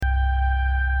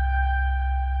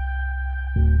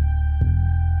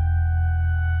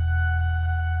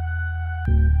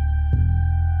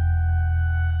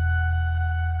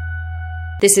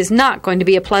This is not going to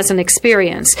be a pleasant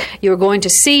experience. You're going to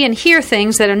see and hear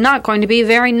things that are not going to be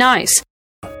very nice.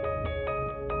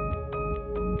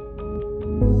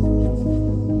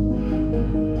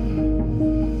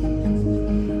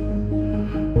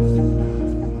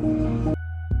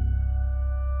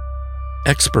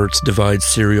 Experts divide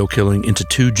serial killing into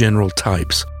two general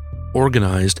types,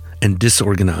 organized and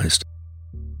disorganized.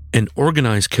 An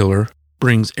organized killer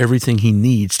brings everything he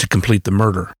needs to complete the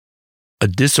murder. A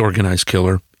disorganized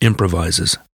killer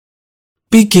improvises.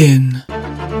 Begin.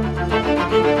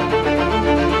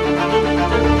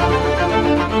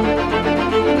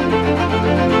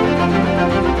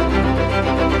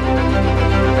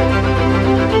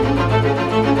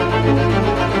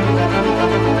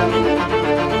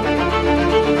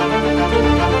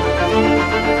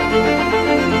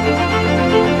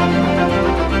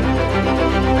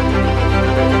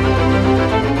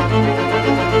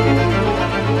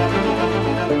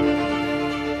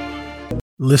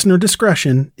 Listener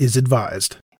discretion is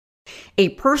advised. A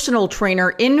personal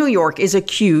trainer in New York is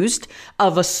accused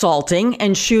of assaulting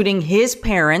and shooting his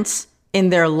parents in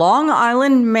their Long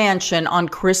Island mansion on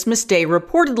Christmas Day,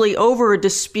 reportedly over a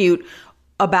dispute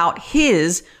about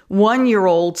his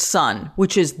 1-year-old son,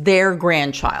 which is their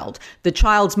grandchild. The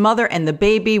child's mother and the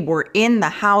baby were in the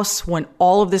house when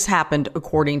all of this happened,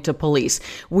 according to police.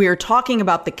 We are talking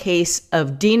about the case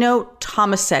of Dino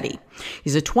Tomasetti.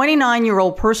 He's a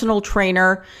 29-year-old personal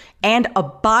trainer and a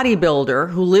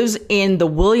bodybuilder who lives in the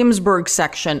Williamsburg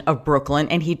section of Brooklyn,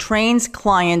 and he trains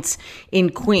clients in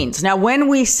Queens. Now, when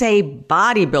we say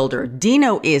bodybuilder,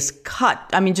 Dino is cut.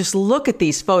 I mean, just look at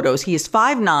these photos. He is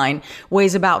 5'9",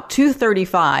 weighs about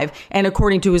 235, and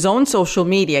according to his own social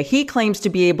media, he claims to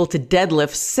be able to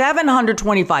deadlift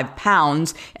 725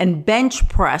 pounds and bench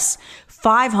press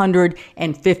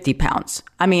 550 pounds.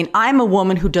 I mean, I'm a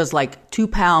woman who does like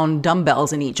 2-pound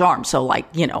dumbbells in each arm. So like,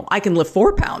 I can lift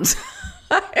 4 pounds.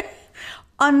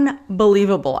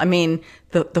 Unbelievable. I mean,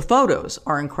 the photos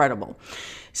are incredible.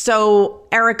 So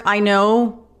Eric, I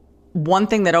know one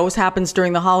thing that always happens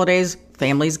during the holidays,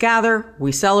 families gather,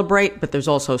 we celebrate, but there's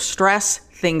also stress,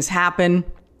 things happen,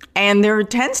 and there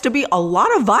tends to be a lot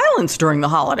of violence during the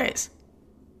holidays.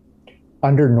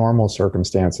 Under normal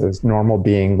circumstances, normal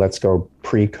being, let's go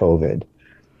pre-COVID,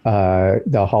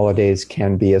 the holidays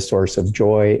can be a source of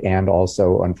joy and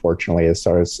also, unfortunately, a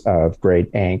source of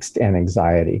great angst and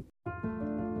anxiety.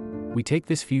 We take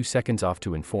this few seconds off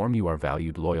to inform you, our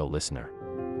valued loyal listener,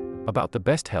 about the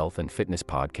best health and fitness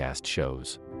podcast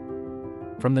shows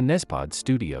from the Nespod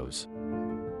Studios.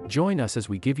 Join us as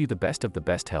we give you the best of the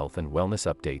best health and wellness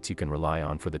updates you can rely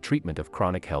on for the treatment of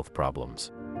chronic health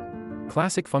problems.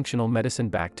 Classic functional medicine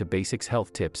back to basics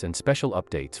health tips and special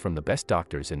updates from the best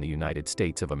doctors in the United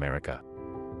States of America.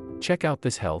 Check out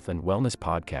this health and wellness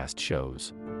podcast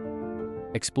shows.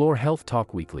 Explore Health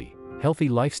Talk Weekly, Healthy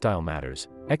Lifestyle Matters,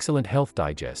 Excellent Health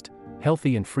Digest,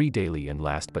 Healthy and Free Daily, and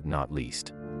last but not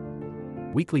least,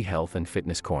 Weekly Health and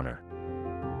Fitness Corner.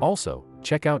 Also,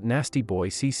 check out Nasty Boy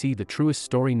CC, the truest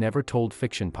story never told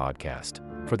fiction podcast,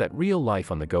 for that real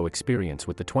life on the go experience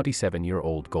with the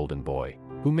 27-year-old golden boy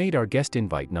who made our guest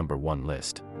invite #1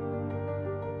 list.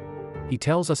 He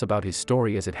tells us about his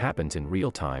story as it happens in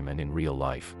real time and in real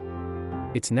life.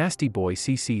 It's Nasty Boy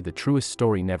CC, the truest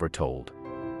story never told.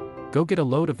 Go get a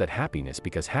load of that happiness,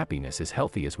 because happiness is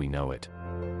healthy as we know it.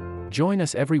 Join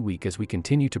us every week as we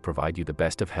continue to provide you the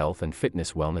best of health and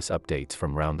fitness wellness updates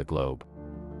from around the globe.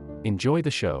 Enjoy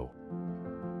the show.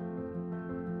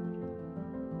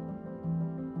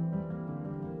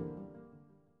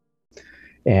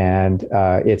 And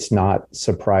it's not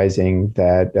surprising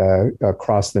that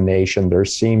across the nation, there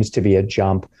seems to be a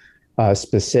jump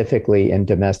specifically in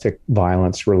domestic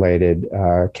violence related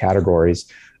categories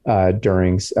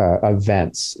during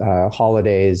events,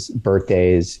 holidays,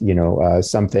 birthdays,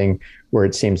 something where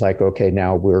it seems like, okay,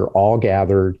 now we're all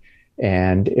gathered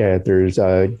and there's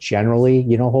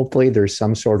generally, hopefully there's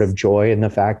some sort of joy in the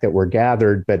fact that we're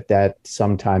gathered, but that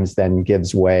sometimes then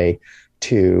gives way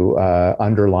to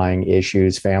underlying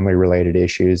issues, family-related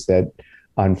issues that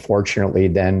unfortunately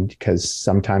then, because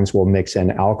sometimes we'll mix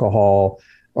in alcohol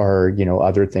or,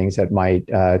 other things that might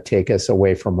take us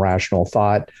away from rational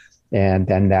thought, and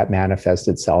then that manifests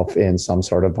itself in some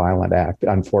sort of violent act.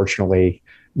 Unfortunately,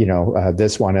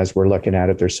 this one, as we're looking at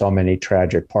it, there's so many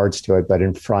tragic parts to it, but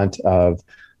in front of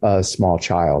a small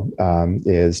child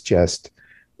is just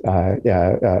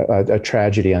a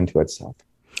tragedy unto itself.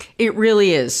 It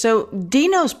really is. So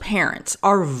Dino's parents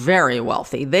are very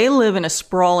wealthy. They live in a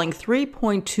sprawling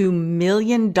 $3.2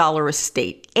 million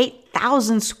estate,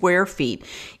 1,000 square feet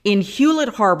in Hewlett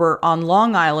Harbor on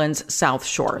Long Island's South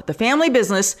Shore. The family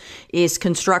business is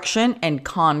construction and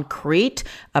concrete.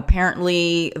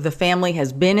 Apparently, the family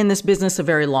has been in this business a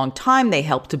very long time. They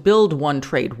helped to build One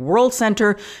Trade World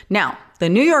Center. Now, the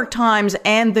New York Times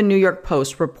and the New York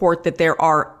Post report that there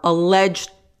are alleged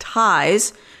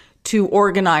ties to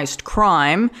organized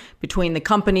crime between the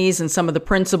companies and some of the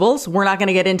principals. We're not going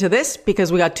to get into this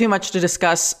because we got too much to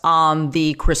discuss on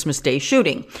the Christmas Day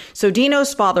shooting. So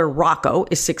Dino's father, Rocco,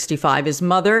 is 65. His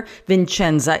mother,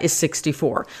 Vincenza, is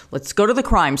 64. Let's go to the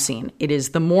crime scene. It is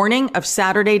the morning of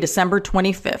Saturday, December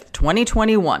 25th,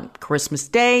 2021, Christmas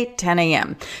Day, 10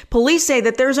 a.m. Police say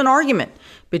that there's an argument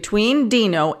between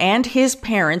Dino and his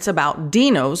parents about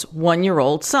Dino's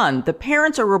 1-year-old son. The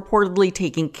parents are reportedly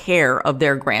taking care of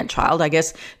their grandchild. I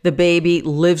guess the baby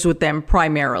lives with them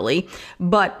primarily.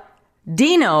 But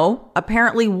Dino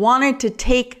apparently wanted to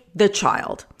take the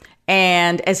child.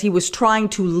 And as he was trying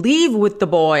to leave with the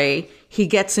boy, he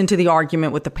gets into the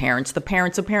argument with the parents. The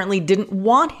parents apparently didn't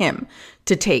want him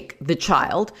to take the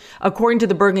child. According to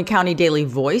the Bergen County Daily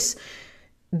Voice,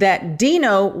 that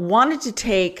Dino wanted to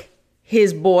take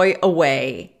his boy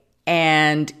away.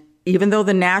 And even though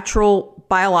the natural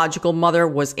biological mother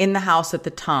was in the house at the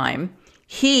time,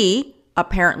 he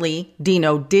apparently,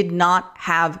 Dino, did not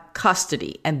have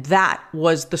custody. And that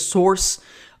was the source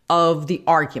of the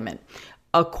argument.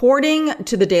 According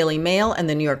to the Daily Mail and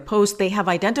the New York Post, they have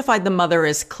identified the mother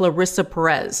as Clarissa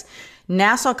Perez.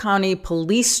 Nassau County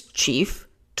Police Chief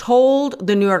told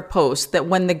the New York Post that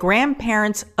when the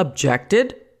grandparents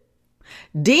objected,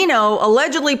 Dino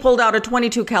allegedly pulled out a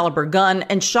 .22 caliber gun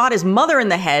and shot his mother in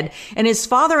the head and his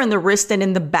father in the wrist and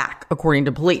in the back, according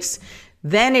to police.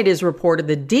 Then it is reported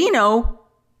that Dino,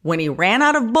 when he ran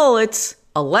out of bullets,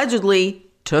 allegedly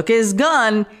took his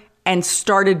gun and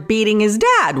started beating his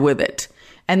dad with it,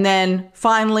 and then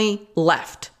finally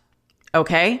left.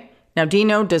 Okay? Now,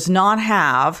 Dino does not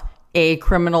have a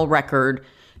criminal record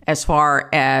as far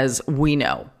as we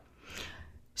know.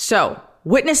 So,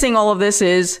 witnessing all of this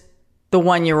is the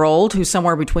 1-year-old, who's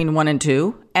somewhere between 1 and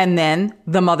 2, and then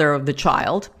the mother of the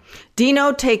child.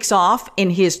 Dino takes off in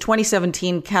his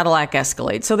 2017 Cadillac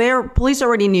Escalade. So police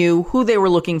already knew who they were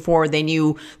looking for. They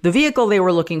knew the vehicle they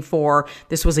were looking for.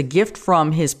 This was a gift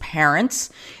from his parents.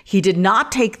 He did not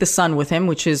take the son with him,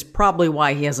 which is probably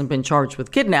why he hasn't been charged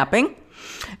with kidnapping.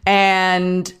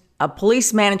 And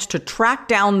police managed to track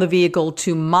down the vehicle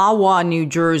to Mahwah, New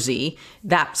Jersey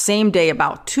that same day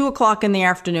about 2 o'clock in the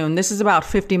afternoon. This is about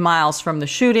 50 miles from the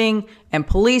shooting, and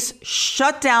police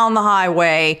shut down the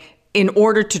highway in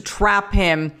order to trap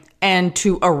him and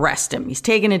to arrest him. He's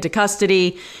taken into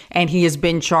custody and he has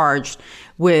been charged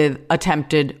with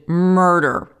attempted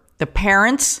murder. The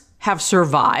parents have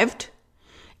survived.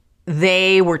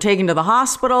 They were taken to the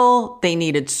hospital, they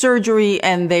needed surgery,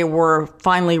 and they were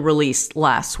finally released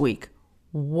last week.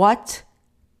 What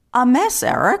a mess,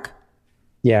 Eric.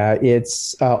 Yeah,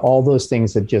 it's all those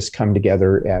things that just come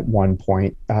together at one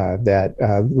point that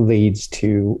leads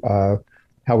to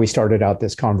how we started out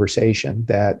this conversation,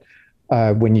 that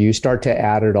when you start to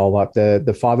add it all up,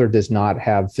 the father does not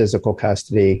have physical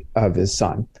custody of his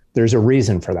son. There's a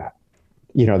reason for that.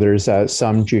 You know, there's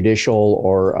some judicial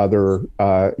or other,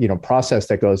 process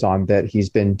that goes on that he's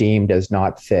been deemed as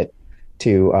not fit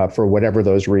to, for whatever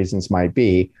those reasons might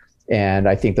be. And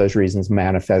I think those reasons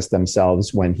manifest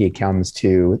themselves when he comes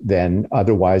to then.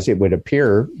 Otherwise, it would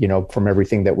appear, from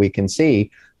everything that we can see,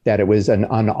 that it was an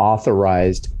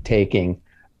unauthorized taking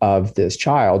of this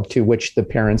child, to which the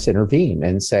parents intervene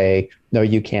and say, no,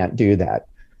 you can't do that.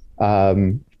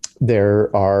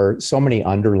 There are so many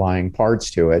underlying parts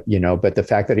to it, but the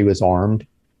fact that he was armed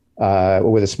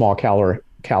with a small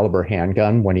caliber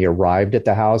handgun when he arrived at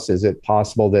the house, is it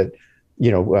possible that,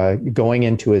 going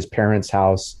into his parents'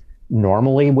 house,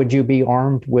 normally would you be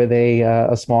armed with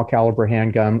a small caliber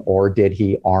handgun, or did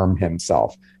he arm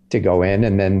himself to go in?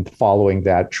 And then following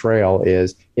that trail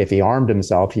is, if he armed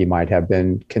himself, he might have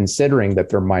been considering that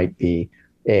there might be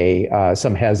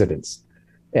some hesitance.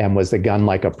 And was the gun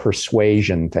like a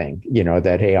persuasion thing,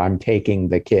 that, hey, I'm taking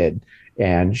the kid,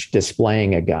 and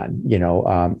displaying a gun?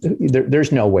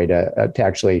 There's no way to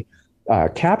actually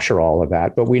capture all of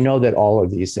that, but we know that all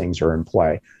of these things are in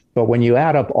play. But when you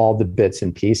add up all the bits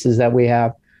and pieces that we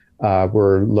have,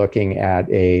 we're looking at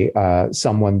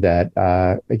someone that,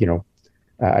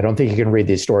 I don't think you can read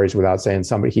these stories without saying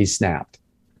he's snapped.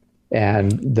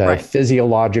 And the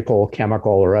physiological,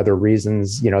 chemical, or other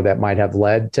reasons, that might have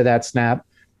led to that snap.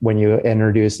 When you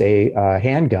introduce a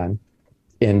handgun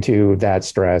into that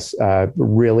stress,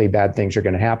 really bad things are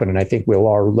going to happen. And I think we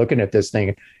are looking at this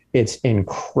thing. It's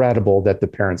incredible that the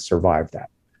parents survived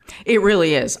that. It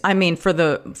really is. I mean,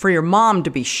 for your mom to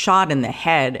be shot in the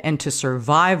head and to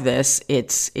survive this,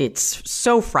 it's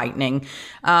so frightening.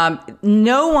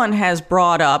 No one has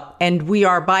brought up, and we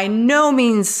are by no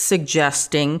means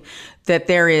suggesting that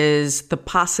there is the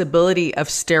possibility of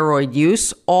steroid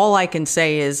use. All I can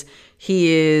say is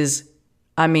he is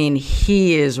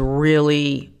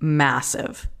really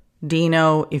massive.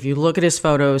 Dino, if you look at his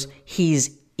photos,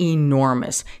 he's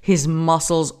enormous. His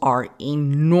muscles are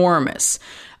enormous.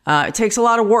 It takes a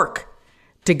lot of work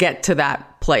to get to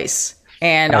that place.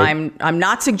 And I'm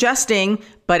not suggesting,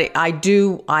 but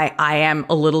I am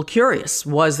a little curious.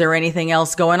 Was there anything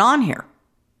else going on here?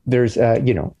 There's,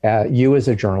 you as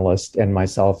a journalist and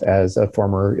myself as a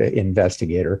former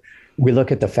investigator, we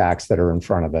look at the facts that are in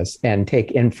front of us and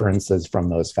take inferences from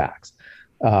those facts.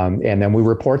 And then we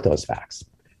report those facts,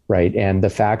 right? And the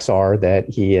facts are that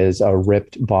he is a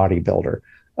ripped bodybuilder.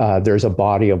 There's a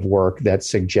body of work that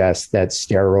suggests that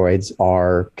steroids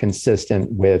are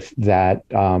consistent with that,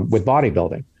 with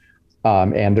bodybuilding.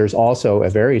 And there's also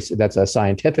that's a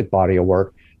scientific body of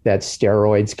work that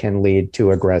steroids can lead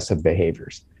to aggressive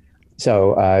behaviors.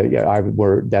 So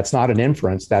that's not an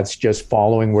inference. That's just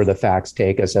following where the facts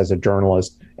take us as a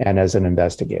journalist and as an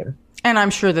investigator. And I'm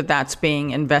sure that that's being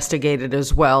investigated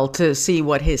as well to see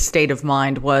what his state of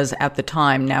mind was at the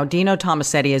time. Now, Dino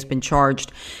Tomasetti has been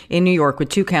charged in New York with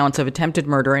 2 counts of attempted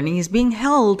murder, and he's being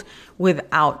held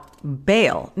without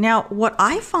bail. Now, what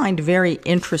I find very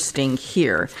interesting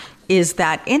here is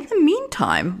that in the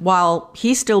meantime, while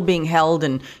he's still being held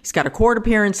and he's got a court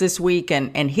appearance this week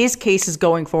and his case is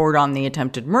going forward on the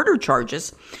attempted murder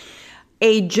charges,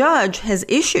 a judge has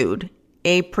issued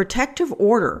a protective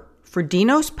order for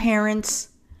Dino's parents,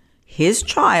 his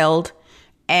child,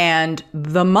 and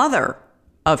the mother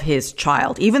of his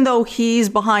child. Even though he's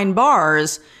behind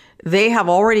bars, they have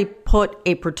already put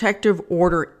a protective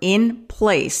order in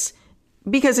place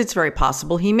because it's very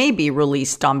possible he may be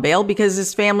released on bail because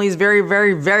his family is very,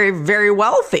 very, very, very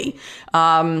wealthy.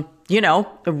 Right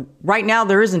now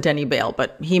there isn't any bail,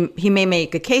 but he may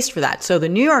make a case for that. So the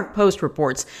New York Post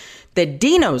reports that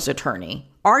Dino's attorney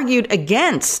argued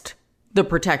against the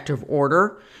protective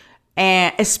order,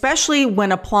 and especially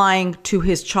when applying to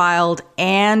his child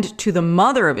and to the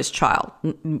mother of his child.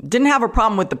 Didn't have a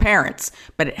problem with the parents,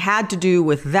 but it had to do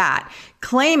with that.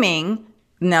 Claiming,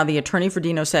 now the attorney for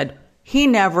Dino said, he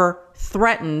never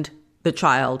threatened the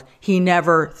child. He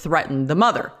never threatened the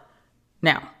mother.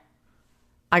 Now,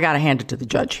 I got to hand it to the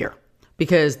judge here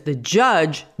because the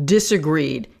judge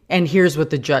disagreed. And here's what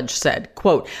the judge said,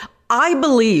 quote, I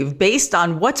believe, based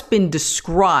on what's been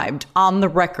described on the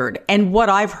record and what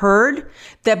I've heard,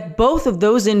 that both of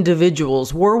those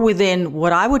individuals were within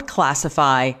what I would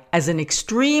classify as an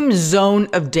extreme zone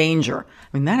of danger.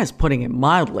 I mean, that is putting it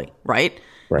mildly, right?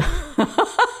 Right.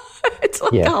 It's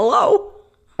like, hello.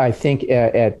 I think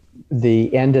at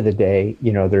the end of the day,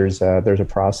 there's a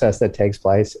process that takes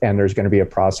place, and there's going to be a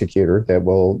prosecutor that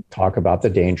will talk about the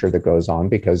danger that goes on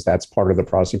because that's part of the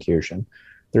prosecution.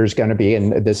 There's going to be,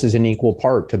 and this is an equal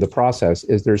part to the process,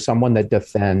 is there's someone that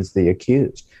defends the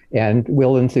accused and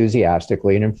will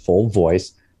enthusiastically and in full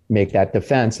voice make that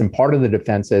defense. And part of the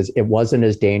defense is it wasn't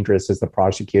as dangerous as the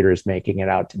prosecutor is making it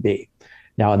out to be.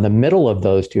 Now, in the middle of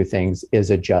those two things is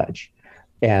a judge,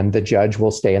 and the judge will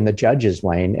stay in the judge's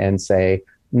lane and say,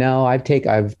 no,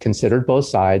 I've considered both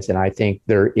sides, and I think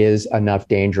there is enough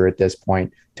danger at this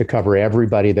point to cover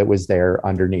everybody that was there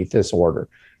underneath this order.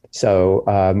 So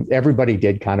everybody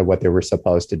did kind of what they were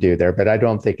supposed to do there. But I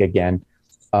don't think, again,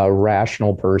 a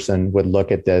rational person would look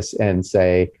at this and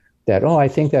say that, I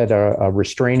think that a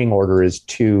restraining order is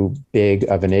too big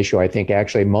of an issue. I think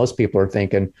actually most people are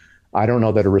thinking, I don't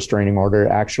know that a restraining order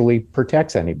actually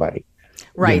protects anybody.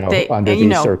 Right. Under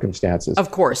these circumstances.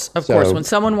 Of course. When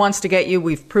someone wants to get you,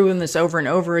 we've proven this over and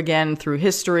over again through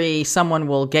history, someone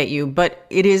will get you. But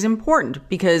it is important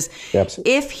because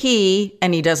if he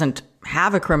doesn't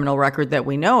have a criminal record that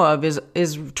we know of,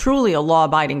 is truly a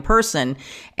law-abiding person,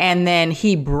 and then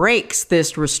he breaks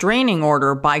this restraining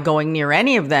order by going near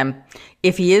any of them,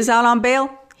 if he is out on bail,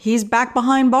 he's back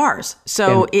behind bars.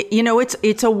 So,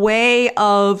 it's a way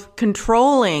of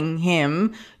controlling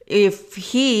him if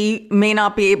he may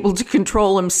not be able to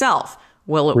control himself.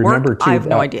 Will it work? I have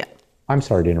no idea. I'm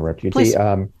sorry to interrupt you. Please.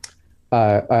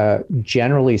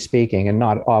 Generally speaking, and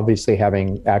not obviously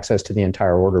having access to the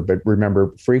entire order, but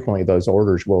remember, frequently those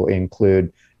orders will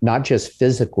include not just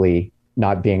physically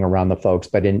not being around the folks,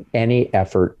 but in any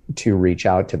effort to reach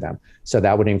out to them. So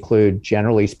that would include,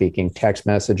 generally speaking, text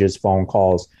messages, phone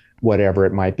calls, whatever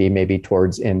it might be, maybe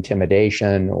towards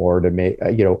intimidation or to make,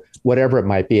 whatever it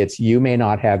might be. It's you may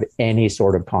not have any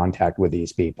sort of contact with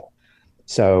these people.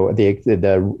 So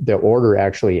the order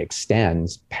actually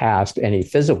extends past any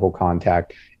physical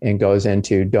contact and goes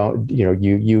into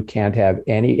you can't have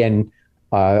any, and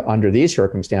under these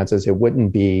circumstances it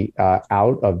wouldn't be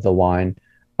out of the line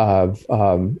of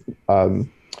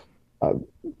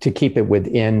to keep it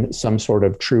within some sort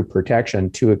of true protection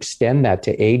to extend that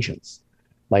to agents.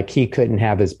 Like he couldn't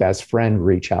have his best friend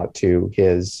reach out to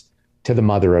the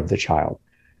mother of the child.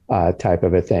 Type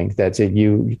of a thing. That's it.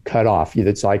 You cut off.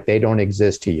 It's like they don't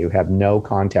exist to you. Have no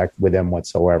contact with them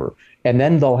whatsoever. And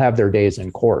then they'll have their days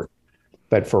in court.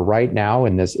 But for right now,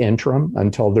 in this interim,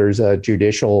 until there's a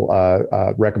judicial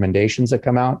recommendations that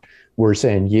come out, we're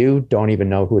saying you don't even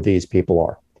know who these people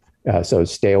are. So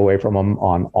stay away from them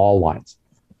on all lines.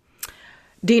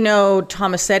 Dino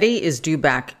Tomasetti is due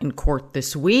back in court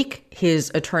this week.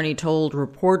 His attorney told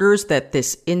reporters that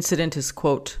this incident is,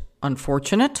 quote,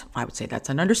 unfortunate. I would say that's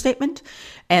an understatement.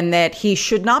 And that he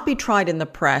should not be tried in the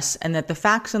press, and that the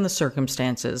facts and the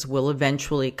circumstances will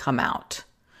eventually come out.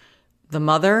 The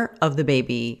mother of the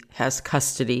baby has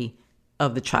custody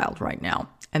of the child right now.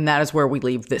 And that is where we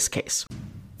leave this case.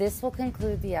 This will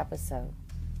conclude the episode.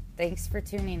 Thanks for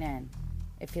tuning in.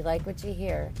 If you like what you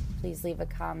hear, please leave a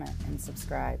comment and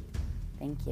subscribe. Thank you.